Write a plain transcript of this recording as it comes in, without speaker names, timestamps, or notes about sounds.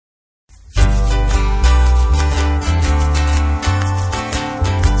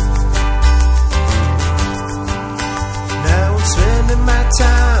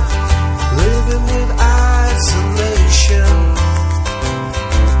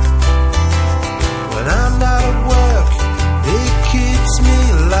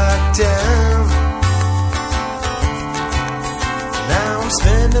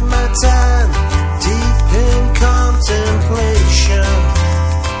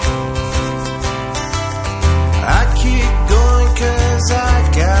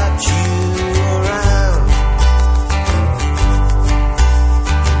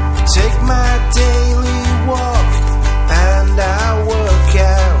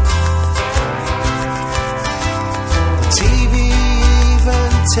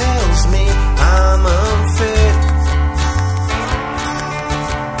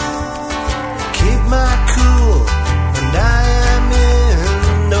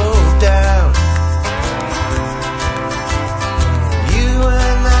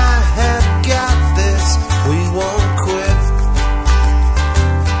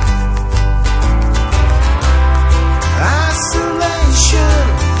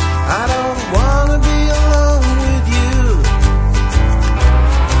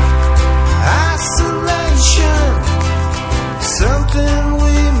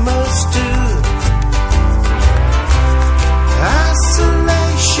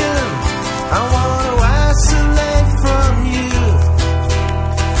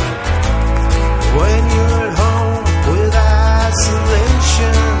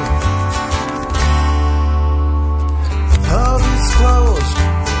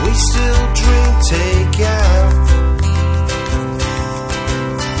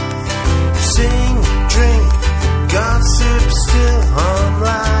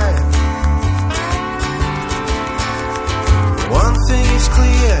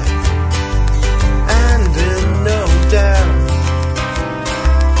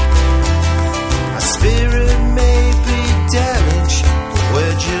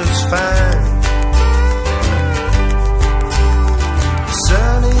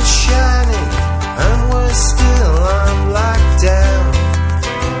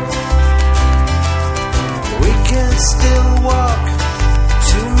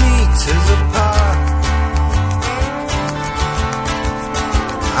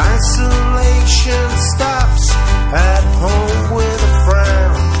Isolation stops at home with a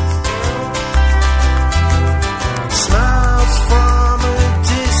frown. Smiles from a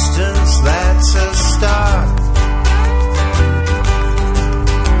distance, that's a start.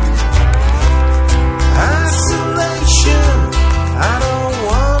 Isolation, I don't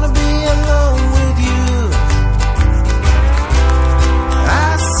wanna be alone with you.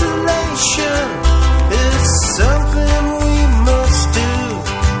 Isolation is something we must do.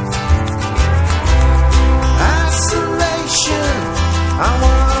 Isolation, I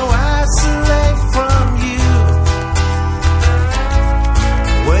want to isolate from you.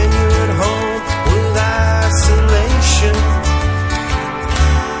 When you're at home with isolation.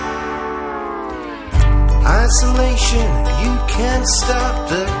 Isolation, you can't stop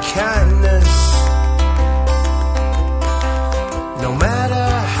the kindness. No matter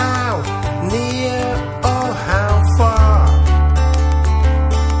how near or how far.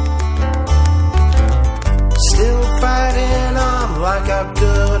 Still fighting on like our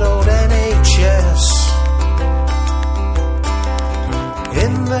good old NHS.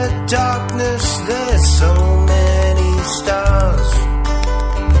 In the darkness there's so many stars.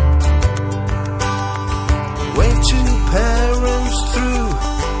 Wave to parents through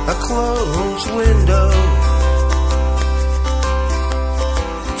a closed window.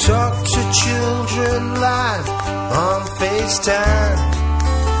 Talk to children live on FaceTime.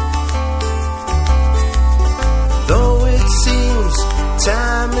 Though it seems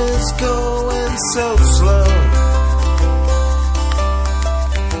time is going so slow,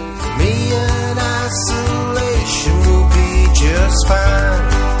 me and I